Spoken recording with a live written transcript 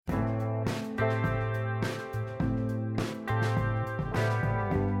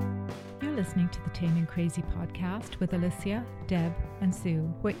listening to the Tame and Crazy podcast with Alicia, Deb, and Sue,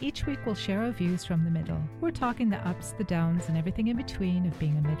 where each week we'll share our views from the middle. We're talking the ups, the downs, and everything in between of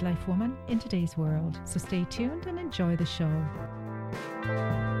being a midlife woman in today's world. So stay tuned and enjoy the show.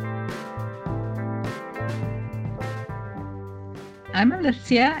 I'm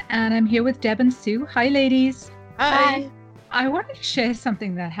Alicia, and I'm here with Deb and Sue. Hi, ladies. Hi. I wanted to share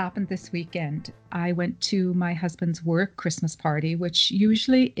something that happened this weekend. I went to my husband's work Christmas party, which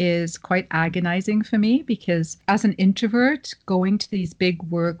usually is quite agonizing for me because as an introvert, going to these big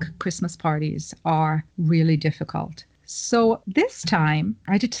work Christmas parties are really difficult. So this time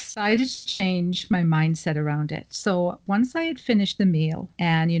I decided to change my mindset around it. So once I had finished the meal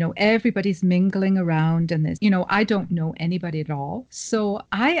and, everybody's mingling around and I don't know anybody at all. So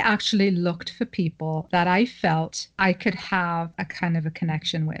I actually looked for people that I felt I could have a kind of a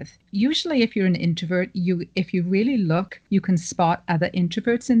connection with. Usually if you're an introvert, if you really look, you can spot other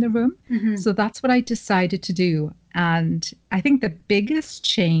introverts in the room. Mm-hmm. So that's what I decided to do. And I think the biggest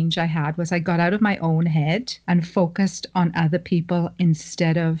change I had was I got out of my own head and focused on other people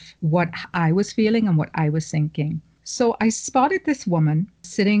instead of what I was feeling and what I was thinking. So I spotted this woman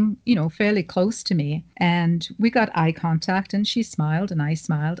sitting, fairly close to me, and we got eye contact and she smiled and I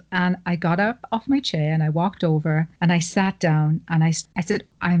smiled, and I got up off my chair and I walked over and I sat down and I said,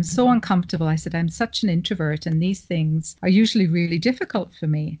 I'm so uncomfortable. I said, I'm such an introvert and these things are usually really difficult for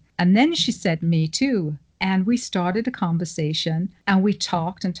me. And then she said, me too. And we started a conversation and we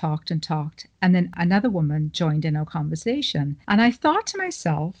talked and talked and talked. And then another woman joined in our conversation. And I thought to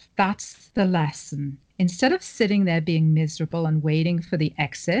myself, that's the lesson. Instead of sitting there being miserable and waiting for the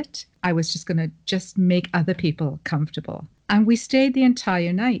exit, I was just going to make other people comfortable. And we stayed the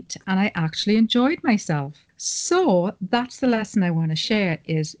entire night and I actually enjoyed myself. So that's the lesson I want to share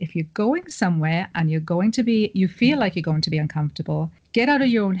is if you're going somewhere and you feel like you're going to be uncomfortable, get out of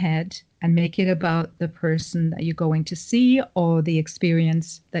your own head and make it about the person that you're going to see or the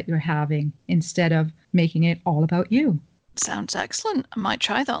experience that you're having instead of making it all about you. Sounds excellent. I might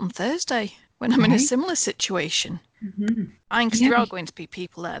try that on Thursday when I'm in a similar situation. Mm-hmm. Because there are going to be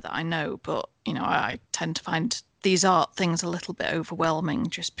people there that I know, but, I tend to find these art things a little bit overwhelming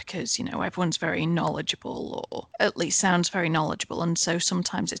just because, everyone's very knowledgeable or at least sounds very knowledgeable. And so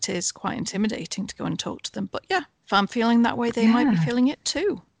sometimes it is quite intimidating to go and talk to them. But yeah, if I'm feeling that way, they might be feeling it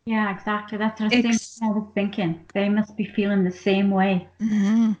too. Yeah, exactly. That's the same thing I was thinking. They must be feeling the same way.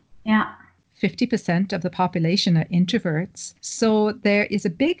 Mm-hmm. Yeah. 50% of the population are introverts. So there is a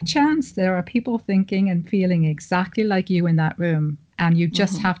big chance there are people thinking and feeling exactly like you in that room. And you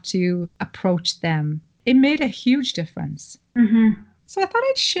just have to approach them. It made a huge difference. Mm-hmm. So I thought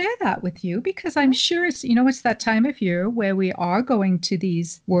I'd share that with you because I'm sure it's that time of year where we are going to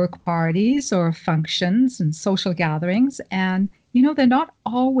these work parties or functions and social gatherings. And, they're not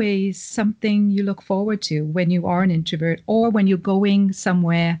always something you look forward to when you are an introvert or when you're going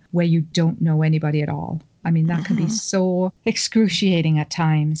somewhere where you don't know anybody at all. I mean, that can be so excruciating at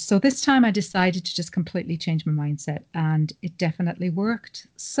times. So this time I decided to just completely change my mindset and it definitely worked.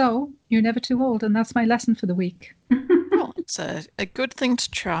 So you're never too old. And that's my lesson for the week. Well, it's a good thing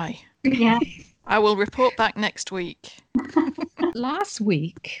to try. Yeah. I will report back next week. Last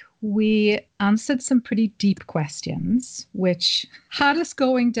week, we answered some pretty deep questions, which had us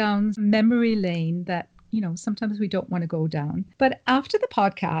going down memory lane that sometimes we don't want to go down. But after the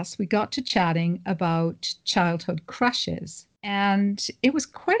podcast, we got to chatting about childhood crushes. And it was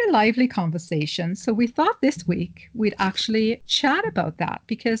quite a lively conversation. So we thought this week we'd actually chat about that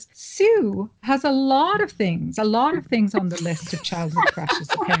because Sue has a lot of things on the list of childhood crushes,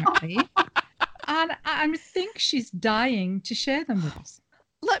 apparently. And I think she's dying to share them with us.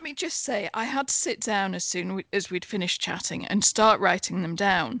 Let me just say, I had to sit down as soon as we'd finished chatting and start writing them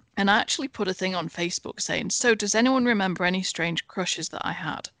down. And I actually put a thing on Facebook saying, so does anyone remember any strange crushes that I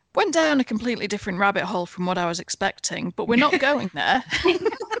had? Went down a completely different rabbit hole from what I was expecting, but we're not going there.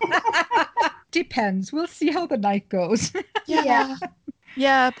 Depends. We'll see how the night goes.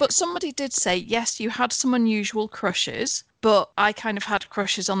 Yeah, but somebody did say, yes, you had some unusual crushes, but I kind of had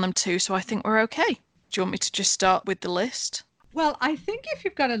crushes on them too, so I think we're okay. Do you want me to just start with the list? Well, I think if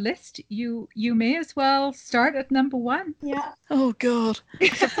you've got a list, you may as well start at number 1. Yeah. Oh, God. I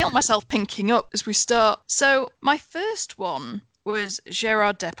can feel myself pinking up as we start. So my first one was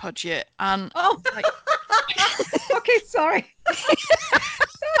Gérard Depardieu. And okay, sorry.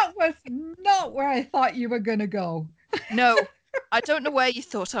 That was not where I thought you were going to go. No, I don't know where you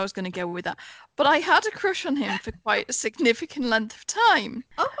thought I was going to go with that. But I had a crush on him for quite a significant length of time.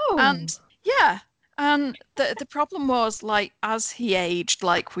 Oh. And yeah. And the problem was, like, as he aged,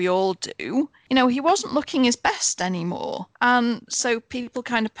 like we all do, you know, he wasn't looking his best anymore. And so people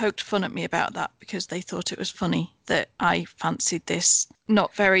kind of poked fun at me about that because they thought it was funny that I fancied this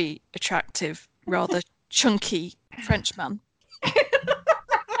not very attractive, rather chunky Frenchman.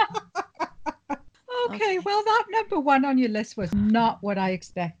 Okay, well, that number one on your list was not what I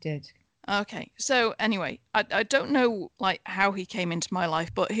expected. Okay, so anyway, I don't know like how he came into my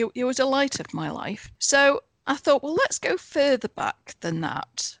life, but he was a light of my life. So I thought, well, let's go further back than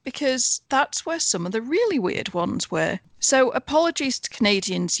that, because that's where some of the really weird ones were. So apologies to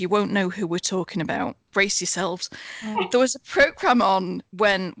Canadians, you won't know who we're talking about. Brace yourselves. Oh. There was a program on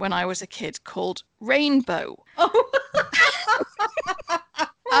when I was a kid called Rainbow. Oh,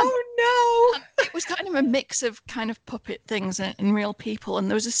 oh no! It was kind of a mix of kind of puppet things and real people. And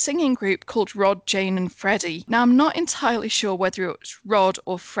there was a singing group called Rod, Jane and Freddie. Now, I'm not entirely sure whether it was Rod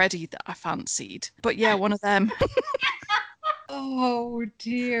or Freddie that I fancied. But yeah, one of them. Oh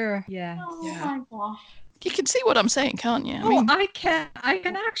dear. Yeah. Oh Yeah. my gosh. You can see what I'm saying, can't you? I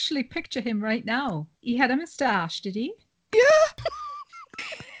can actually picture him right now. He had a mustache, did he? Yeah.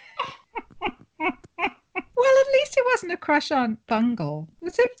 Well, at least it wasn't a crush on Bungle.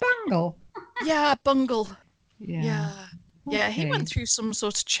 Was it Bungle? Yeah, Bungle. Yeah. Yeah, he went Okay. through some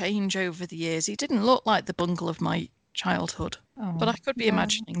sort of change over the years. He didn't look like the Bungle of my childhood, Oh, but I could be well.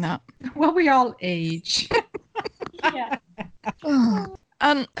 imagining that. Well, we all age. Yeah.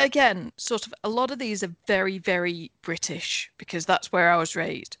 And again, sort of a lot of these are very, very British because that's where I was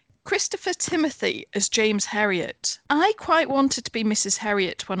raised. Christopher Timothy as James Herriot. I quite wanted to be Mrs.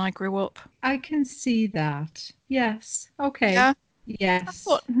 Herriot when I grew up. I can see that. Yes. Okay. Yeah. Yes. I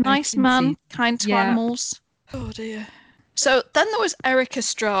thought, I nice can man, see. kind to Yeah. animals. Oh dear. So then there was Eric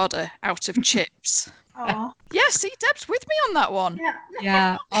Estrada out of Chips. Oh. Yeah, see, Deb's with me on that one. Yeah.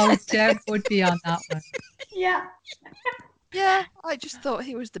 Yeah. Oh, Deb would be on that one. Yeah. Yeah, I just thought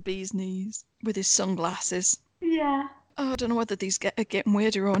he was the bee's knees with his sunglasses. Yeah. Oh, I don't know whether these are getting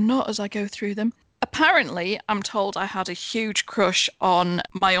weirder or not as I go through them. Apparently, I'm told I had a huge crush on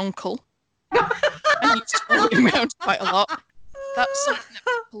my uncle. I used to follow him around quite a lot. That's something that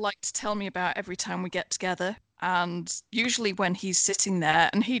people like to tell me about every time we get together. And usually when he's sitting there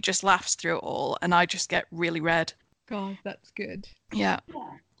and he just laughs through it all and I just get really red. God, that's good. Yeah.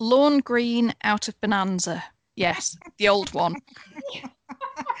 Yeah. Lorne Green out of Bonanza. Yes, the old one.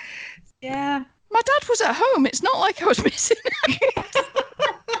 Yeah. My dad was at home. It's not like I was missing.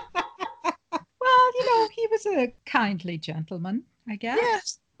 Well, he was a kindly gentleman, I guess.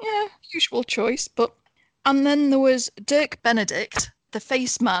 Yes, yeah, usual choice. But and then there was Dirk Benedict, the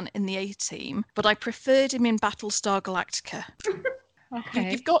face man in the A-Team, but I preferred him in Battlestar Galactica.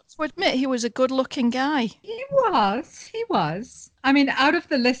 Okay. You've got to admit he was a good-looking guy. He was. He was. I mean, out of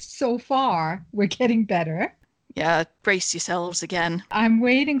the list so far, we're getting better. Yeah, brace yourselves again. I'm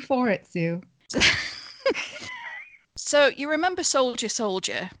waiting for it, Sue. So you remember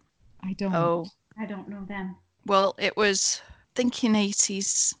Soldier? I don't. Oh, I don't know them. well, it was thinking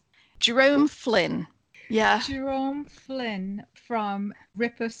 80s. Jerome Flynn. Yeah. Jerome Flynn from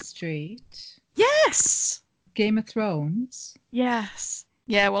Ripper Street, Yes. Game of Thrones. Yes.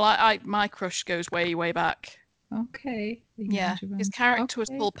 Yeah, well, I my crush goes way, way back. Okay. Yeah, his character was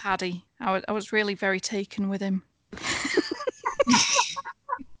called Paddy. I was really very taken with him.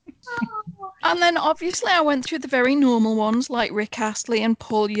 And then obviously I went through the very normal ones like Rick Astley and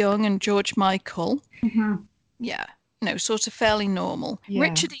Paul Young and George Michael. Mm-hmm. Yeah, sort of fairly normal. Yeah.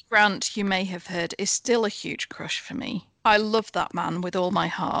 Richard E. Grant, you may have heard, is still a huge crush for me. I love that man with all my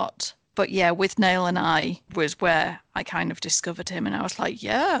heart. But yeah, With Nail and I was where I kind of discovered him and I was like,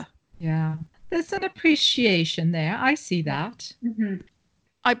 yeah. Yeah. There's an appreciation there. I see that. Mm-hmm.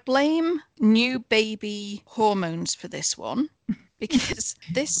 I blame new baby hormones for this one because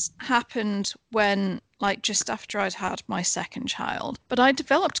this happened when, like, just after I'd had my second child. But I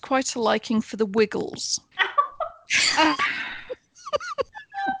developed quite a liking for the Wiggles.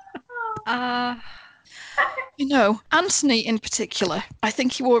 Anthony in particular. I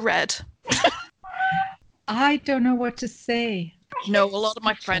think he wore red. I don't know what to say. No, a lot of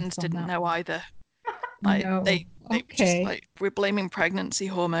my Touch friends on didn't that. know either. Like, No. they were just Okay. like, we're blaming pregnancy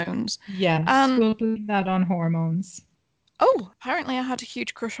hormones. Yes, we'll blame that on hormones. Oh, apparently I had a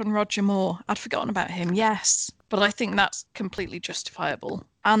huge crush on Roger Moore. I'd forgotten about him, yes. But I think that's completely justifiable.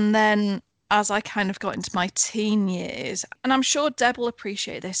 And then as I kind of got into my teen years, and I'm sure Deb will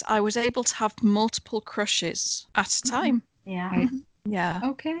appreciate this, I was able to have multiple crushes at a time. Yeah. Yeah.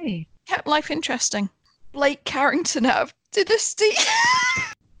 Okay. Kept life interesting. Blake Carrington out of Dynasty.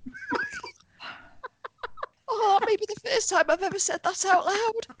 Oh, that may be the first time I've ever said that out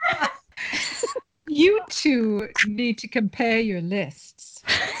loud. You two need to compare your lists.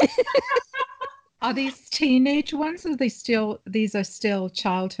 Are these teenage ones, or these are still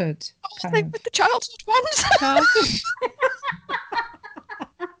childhood? With the childhood ones. Childhood.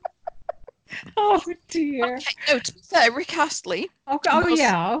 Oh dear. Okay, no, to be fair, Rick Astley. Okay. Oh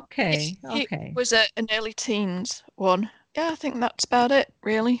yeah. Okay. Okay. It was an early teens one. Yeah, I think that's about it,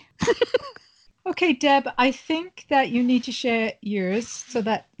 really. Okay, Deb, I think that you need to share yours so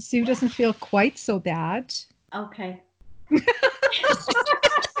that Sue doesn't feel quite so bad. Okay.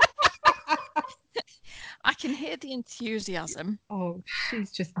 I can hear the enthusiasm. Oh,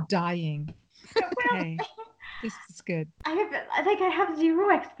 she's just dying. Okay, this is good. I have zero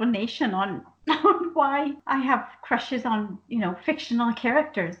explanation on why I have crushes on, fictional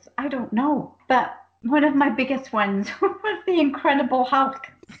characters. I don't know. But one of my biggest ones was the Incredible Hulk.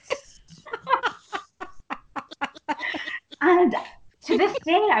 And to this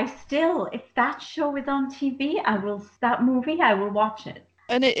day, if that show is on TV, that movie, I will watch it.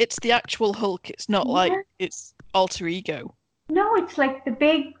 And it's the actual Hulk. It's not like it's alter ego. No, it's like the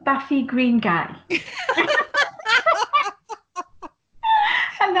big Buffy green guy.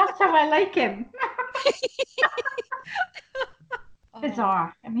 And that's how I like him.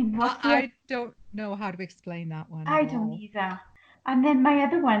 Bizarre. I mean, I don't know how to explain that one. I don't either. And then my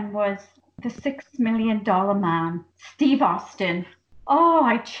other one was the $6 Million Man, Steve Austin. Oh,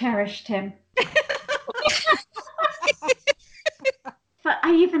 I cherished him. But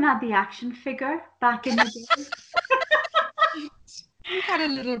I even had the action figure back in the day. You had a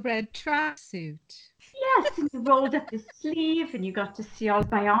little red tracksuit. Yes, and he rolled up his sleeve and you got to see all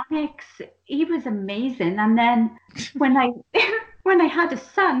bionics. He was amazing. And then when I had a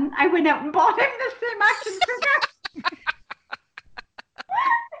son, I went out and bought him the same action figure.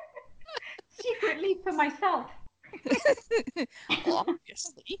 Secretly for myself.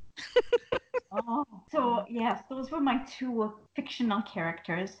 Obviously. So yes, those were my two fictional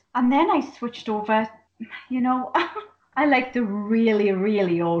characters. And then I switched over, I like the really,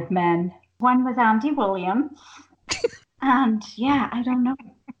 really old men. One was Andy Williams. And yeah, I don't know.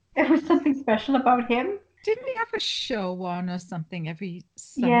 There was something special about him. Didn't he have a show on or something every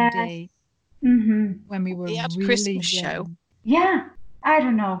Sunday? Yes. Mm-hmm. When we were he had really Christmas young. show. Yeah, I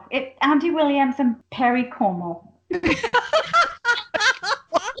don't know. Andy Williams and Perry Como.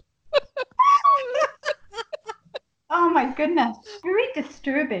 Oh my goodness. Very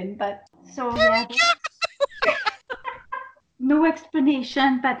disturbing, but so yeah. No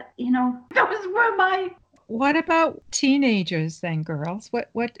explanation, but those were my. What about teenagers then, girls?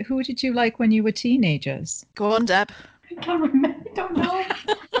 Who did you like when you were teenagers? Go on, Deb. I can't remember. I don't know.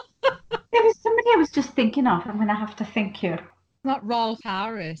 There was somebody I was just thinking of. I'm gonna have to think here. Not Rolf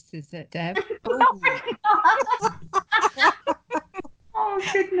Harris, is it, Deb? Oh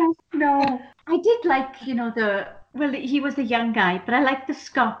goodness, no. I did like, he was a young guy, but I liked the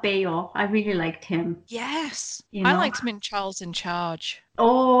Scott Baio. I really liked him. Yes. I liked him in Charles in Charge.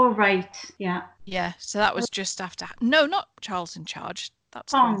 Oh, right. Yeah. Yeah, so that was just after. No, not Charles in Charge.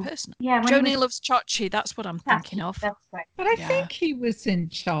 That's one person. Yeah, Joni Loves Chachi. That's what I'm thinking of. That's right. But I think he was in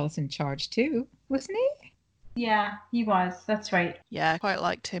Charles in Charge too, wasn't he? Yeah, he was. That's right. Yeah, I quite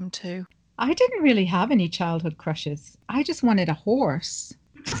liked him too. I didn't really have any childhood crushes. I just wanted a horse.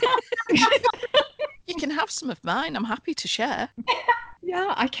 You can have some of mine. I'm happy to share.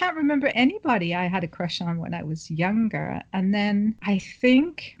 Yeah, I can't remember anybody I had a crush on when I was younger. And then I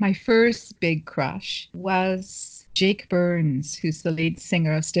think my first big crush was Jake Burns, who's the lead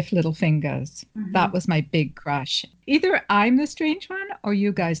singer of Stiff Little Fingers. Mm-hmm. That was my big crush. Either I'm the strange one or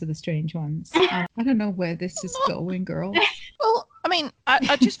you guys are the strange ones. I don't know where this is going, girls. Well, I mean,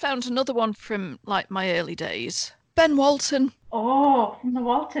 I just found another one from like my early days. Ben Walton. Oh, from the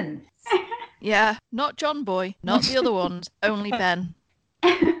Waltons. Yeah, not John Boy, not the other ones, only Ben.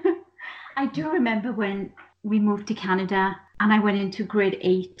 I do remember when we moved to Canada and I went into grade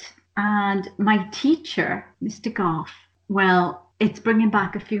 8 and my teacher, Mr. Goff, well, it's bringing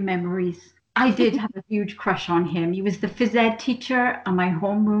back a few memories. I did have a huge crush on him. He was the phys ed teacher and my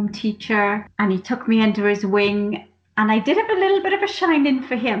homeroom teacher, and he took me under his wing, and I did have a little bit of a shine in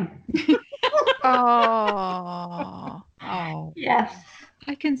for him. Oh. Yes.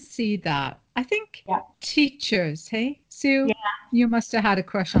 I can see that. I think teachers, hey? Sue, you must have had a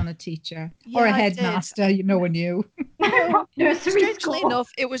crush on a teacher or a headmaster, no one knew. Strangely enough,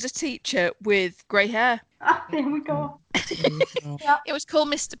 it was a teacher with grey hair. Oh, there we go. It was called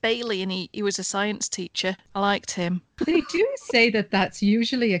Mr. Bailey, and he was a science teacher. I liked him. They do say that that's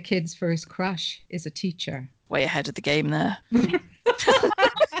usually a kid's first crush is a teacher. Way ahead of the game there.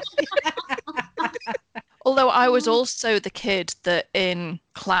 Although I was also the kid that in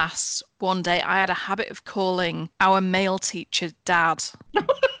class one day I had a habit of calling our male teacher Dad.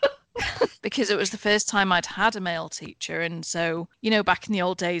 Because it was the first time I'd had a male teacher. And so, back in the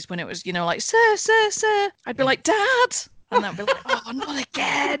old days when it was, like, sir, I'd be like, Dad. And they'd be like, oh, not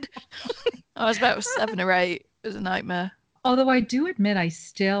again. I was about 7 or 8. It was a nightmare. Although I do admit I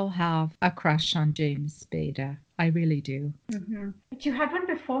still have a crush on James Spader. I really do. Mm-hmm. But you had one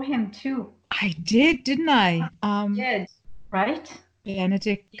before him too. I did, didn't I? You did, right?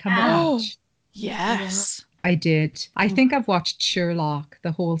 Benedict Cumberbatch. Oh, yes. I did. I think I've watched Sherlock,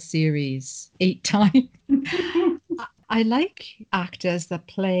 the whole series, 8 times. I like actors that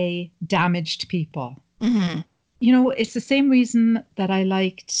play damaged people. Mm-hmm. It's the same reason that I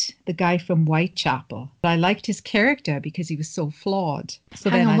liked the guy from Whitechapel. I liked his character because he was so flawed.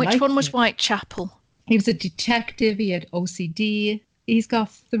 So Hang on, which one was Whitechapel? He was a detective. He had OCD. He's got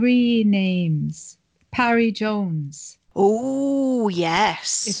 3 names. Parry Jones. Oh,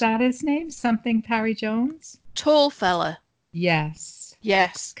 yes. Is that his name? Something Parry Jones? Tall fella. Yes.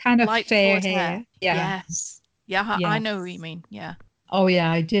 Yes. Kind of light fair hair. Yeah. Yes. Yeah, yes. I know who you mean. Yeah. Oh,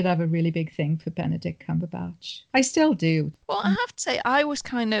 yeah, I did have a really big thing for Benedict Cumberbatch. I still do. Well, I have to say, I was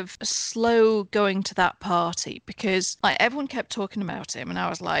kind of slow going to that party because everyone kept talking about him and I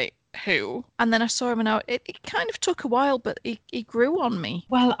was like, who? And then I saw him and it kind of took a while, but he grew on me.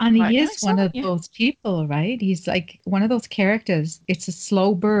 Well, and he is one of those people, right? He's like one of those characters. It's a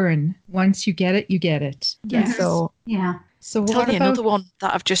slow burn. Once you get it, you get it. Yes. So, yeah. So Tell me another one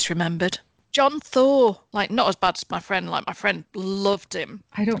that I've just remembered. John Thor, not as bad as my friend. My friend loved him.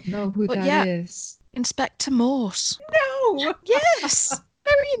 I don't know who that is. Inspector Morse. No. Yes.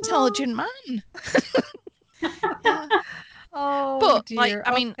 Very intelligent man. Yeah. Oh, but dear.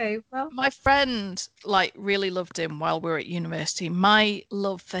 My friend really loved him while we were at university. My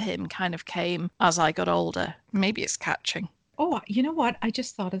love for him kind of came as I got older. Maybe it's catching. Oh, you know what? I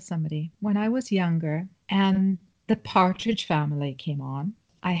just thought of somebody. When I was younger and the Partridge Family came on,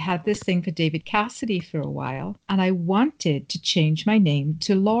 I had this thing for David Cassidy for a while, and I wanted to change my name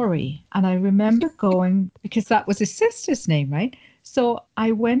to Laurie. And I remember going, because that was his sister's name, right? So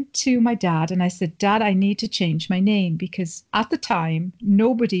I went to my dad and I said, Dad, I need to change my name because at the time,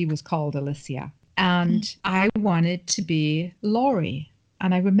 nobody was called Alicia. And I wanted to be Laurie.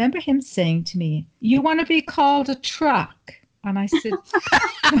 And I remember him saying to me, you want to be called a truck? And I said,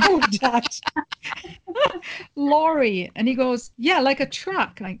 no, Dad, Laurie. And he goes, yeah, like a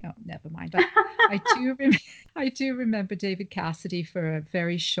truck. And I go, never mind. I do remember David Cassidy for a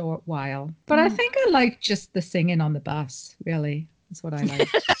very short while. But I think I like just the singing on the bus, really. That's what I like.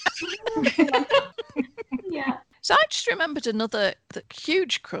 Yeah. So I just remembered another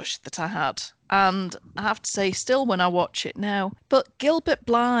huge crush that I had. And I have to say, still when I watch it now, but Gilbert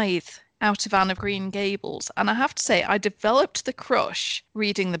Blythe out of Anne of Green Gables. And I have to say, I developed the crush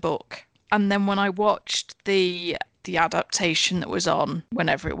reading the book. And then when I watched the adaptation that was on,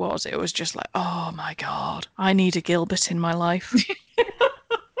 whenever it was just like, oh my God, I need a Gilbert in my life.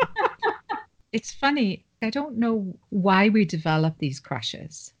 It's funny. I don't know why we develop these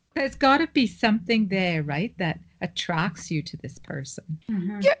crushes. There's got to be something there, right, that attracts you to this person.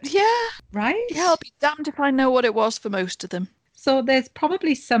 Mm-hmm. Yeah. Right? Yeah, I'll be damned if I know what it was for most of them. So there's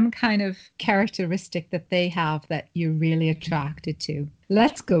probably some kind of characteristic that they have that you're really attracted to.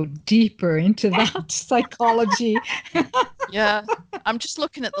 Let's go deeper into that psychology. Yeah. I'm just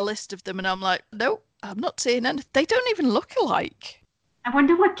looking at the list of them and I'm like, no, I'm not seeing anything. They don't even look alike. I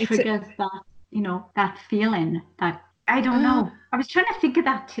wonder what triggers that, that feeling that, I don't know. I was trying to figure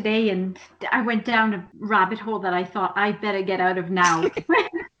that today and I went down a rabbit hole that I thought I better get out of now.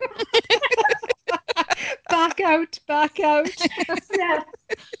 Back out. Yes.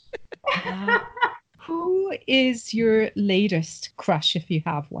 Who is your latest crush, if you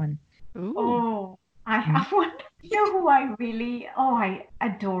have one? Ooh. Oh, I have one. You know who I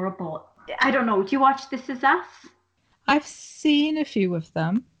adorable. I don't know. Do you watch This Is Us? I've seen a few of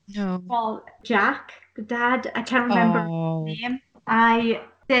them. No. Well, Jack, the dad, I can't remember his name.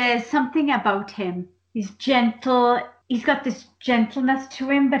 There's something about him. He's gentle. He's got this gentleness to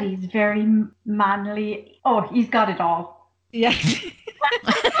him, but he's very manly. Oh, he's got it all. Yes.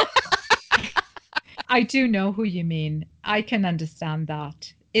 I do know who you mean. I can understand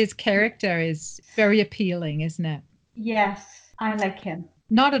that. His character is very appealing, isn't it? Yes, I like him.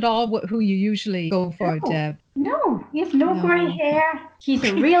 Not at all who you usually go for, Deb. No, he has no grey hair. He's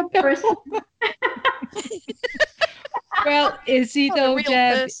a real person. Well, is he though,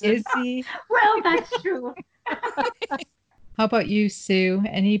 Deb? Is he? Well, that's true. How about you, Sue?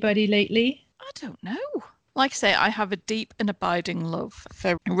 Anybody lately? I don't know. Like I say, I have a deep and abiding love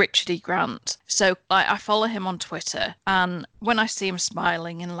for Richard E. Grant. So I follow him on Twitter, and when I see him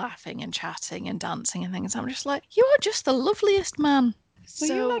smiling and laughing and chatting and dancing and things, I'm just like, you are just the loveliest man. So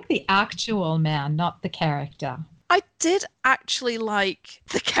you like the actual man, not the character. I did actually like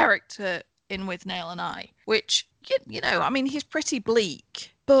the character in Withnail and I, which, you know, I mean, he's pretty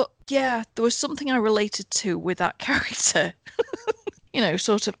bleak. But yeah, there was something I related to with that character. You know,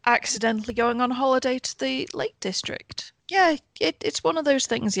 sort of accidentally going on holiday to the Lake District. Yeah, it's one of those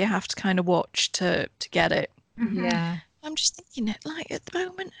things you have to kind of watch to get it. Mm-hmm. Yeah. I'm just thinking it, like, at the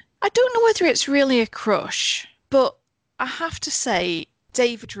moment, I don't know whether it's really a crush, but I have to say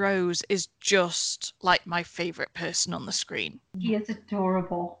David Rose is just like my favourite person on the screen. He is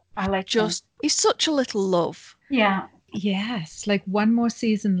adorable. I like him. He's such a little love. Yeah. Yes, like one more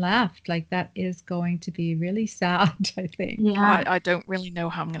season left. Like that is going to be really sad, I think. Yeah. I don't really know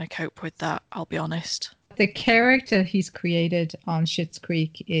how I'm going to cope with that, I'll be honest. The character he's created on Schitt's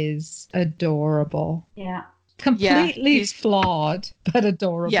Creek is adorable. Yeah. Completely flawed, but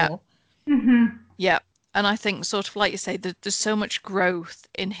adorable. Yeah. Mm-hmm. Yeah. And I think, sort of like you say, there's so much growth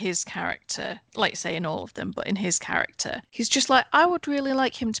in his character, like you say, in all of them, but in his character. He's just like, I would really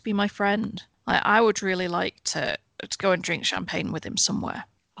like him to be my friend. Like, I would really like to go and drink champagne with him somewhere.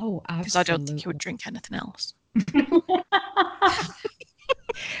 Oh, absolutely. Because I don't think he would drink anything else.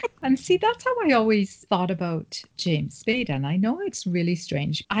 And see, that's how I always thought about James Spade. And I know it's really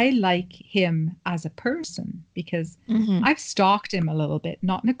strange. I like him as a person because I've stalked him a little bit,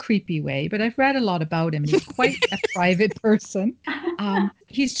 not in a creepy way, but I've read a lot about him. He's quite a private person.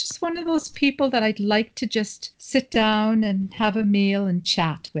 He's just one of those people that I'd like to just sit down and have a meal and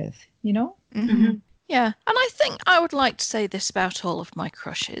chat with, you know? Mm-hmm. Yeah, and I think I would like to say this about all of my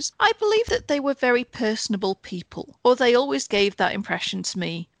crushes. I believe that they were very personable people, or they always gave that impression to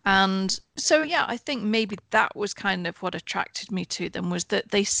me. And so, yeah, I think maybe that was kind of what attracted me to them, was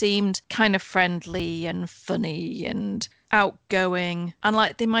that they seemed kind of friendly and funny and outgoing, and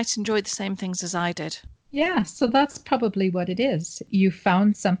like they might enjoy the same things as I did. Yeah, so that's probably what it is. You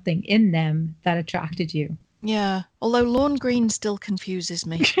found something in them that attracted you. Yeah, although Lorne Greene still confuses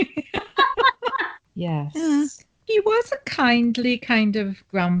me. Yes. Yeah. He was a kindly kind of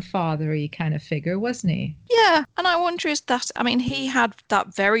grandfathery kind of figure, wasn't he? Yeah, and I wonder is that, I mean, he had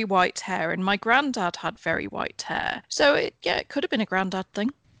that very white hair, and my granddad had very white hair. So, it could have been a granddad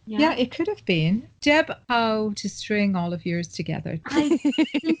thing. Yeah, it could have been. Deb, how to string all of yours together? I think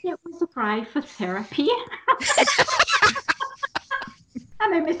it was a cry for therapy.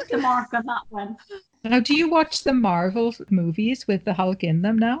 And I missed the mark on that one. Now, do you watch the Marvel movies with the Hulk in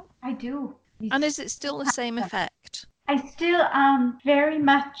them now? I do. And is it still the same effect? I still am very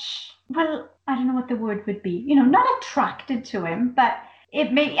much, well, I don't know what the word would be. You know, not attracted to him, but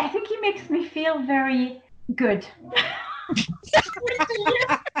I think he makes me feel very good.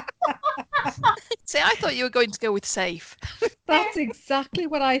 See, I thought you were going to go with safe. That's exactly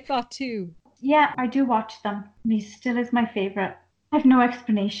what I thought too. Yeah, I do watch them. He still is my favourite. I have no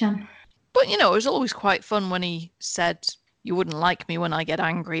explanation. But, you know, it was always quite fun when he said, "You wouldn't like me when I get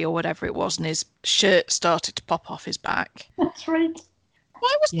angry," or whatever it was, and his shirt started to pop off his back. That's right.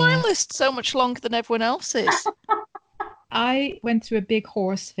 Why was my list so much longer than everyone else's? I went through a big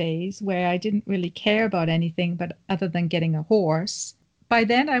horse phase where I didn't really care about anything but other than getting a horse. By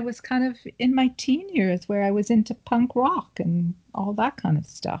then I was kind of in my teen years where I was into punk rock and all that kind of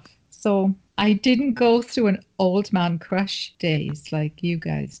stuff. So I didn't go through an old man crush days like you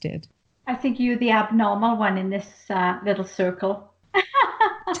guys did. I think you're the abnormal one in this little circle.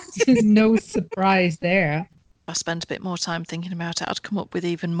 No surprise there. I spent a bit more time thinking about it, I'd come up with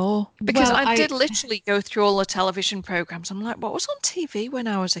even more. Because I did literally go through all the television programs. I'm like, what was on TV when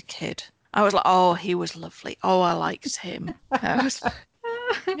I was a kid? I was like, oh, he was lovely. Oh, I liked him. Yeah.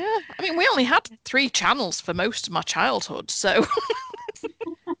 I mean, we only had 3 channels for most of my childhood, so...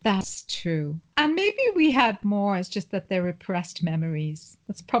 That's true. And maybe we had more, it's just that they're repressed memories.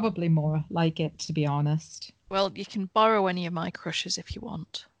 That's probably more like it, to be honest. Well, you can borrow any of my crushes if you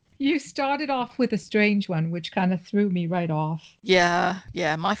want. You started off with a strange one, which kind of threw me right off. Yeah,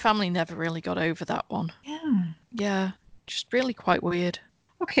 my family never really got over that one. Yeah, just really quite weird.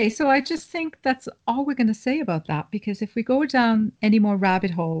 Okay, so I just think that's all we're going to say about that, because if we go down any more rabbit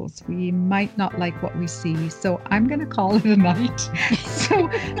holes, we might not like what we see. So I'm going to call it a night. So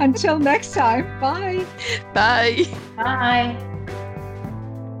until next time, bye. Bye. Bye.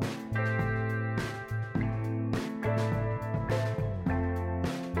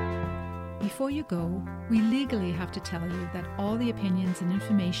 Before you go, we legally have to tell you that all the opinions and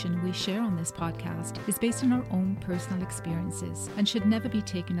information we share on this podcast is based on our own personal experiences and should never be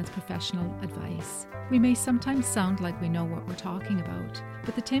taken as professional advice. We may sometimes sound like we know what we're talking about,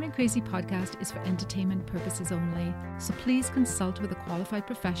 but the Tame and Crazy podcast is for entertainment purposes only, so please consult with a qualified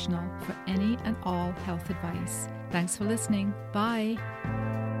professional for any and all health advice. Thanks for listening. Bye.